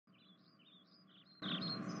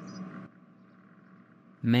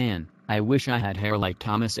Man, I wish I had hair like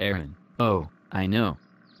Thomas Aaron. Oh, I know.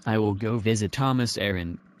 I will go visit Thomas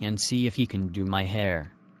Aaron and see if he can do my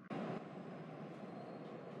hair.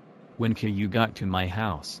 When Caillou got to my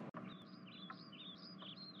house.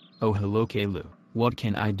 Oh, hello Caillou, what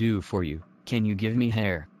can I do for you? Can you give me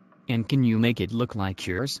hair? And can you make it look like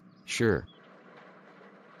yours? Sure.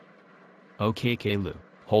 Okay Caillou,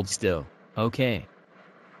 hold still. Okay.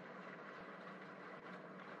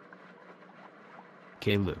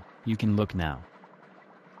 Caillou, you can look now.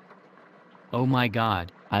 Oh my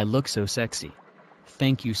god, I look so sexy.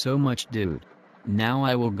 Thank you so much dude. Now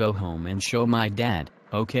I will go home and show my dad,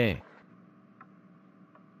 okay?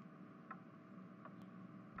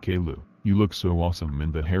 Caillou, you look so awesome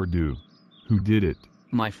in the hairdo. Who did it?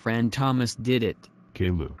 My friend Thomas did it.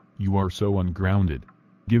 Caillou, you are so ungrounded.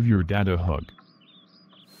 Give your dad a hug.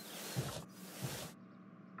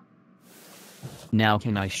 Now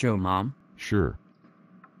can I show mom? Sure.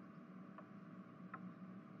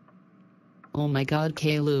 Oh my god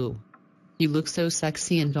Caillou. You look so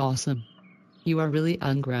sexy and awesome. You are really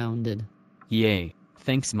ungrounded. Yay,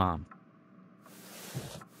 thanks mom.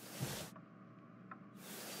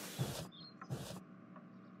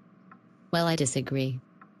 Well, I disagree.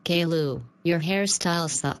 Caillou, your hairstyle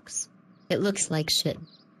sucks. It looks like shit.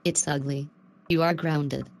 It's ugly. You are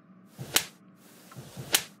grounded.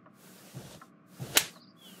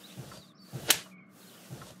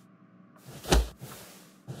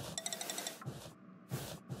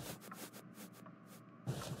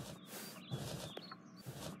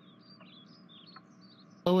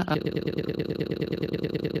 Oh,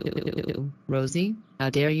 Rosie, how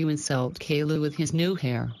dare you insult Caillou with his new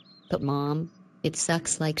hair? But Mom, it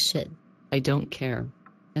sucks like shit. I don't care.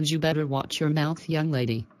 And you better watch your mouth, young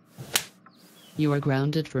lady. You are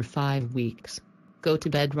grounded for 5 weeks. Go to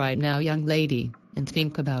bed right now, young lady, and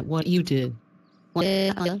think about what you did.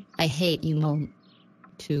 I hate you, Mom.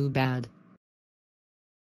 Too bad.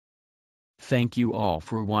 Thank you all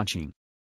for watching.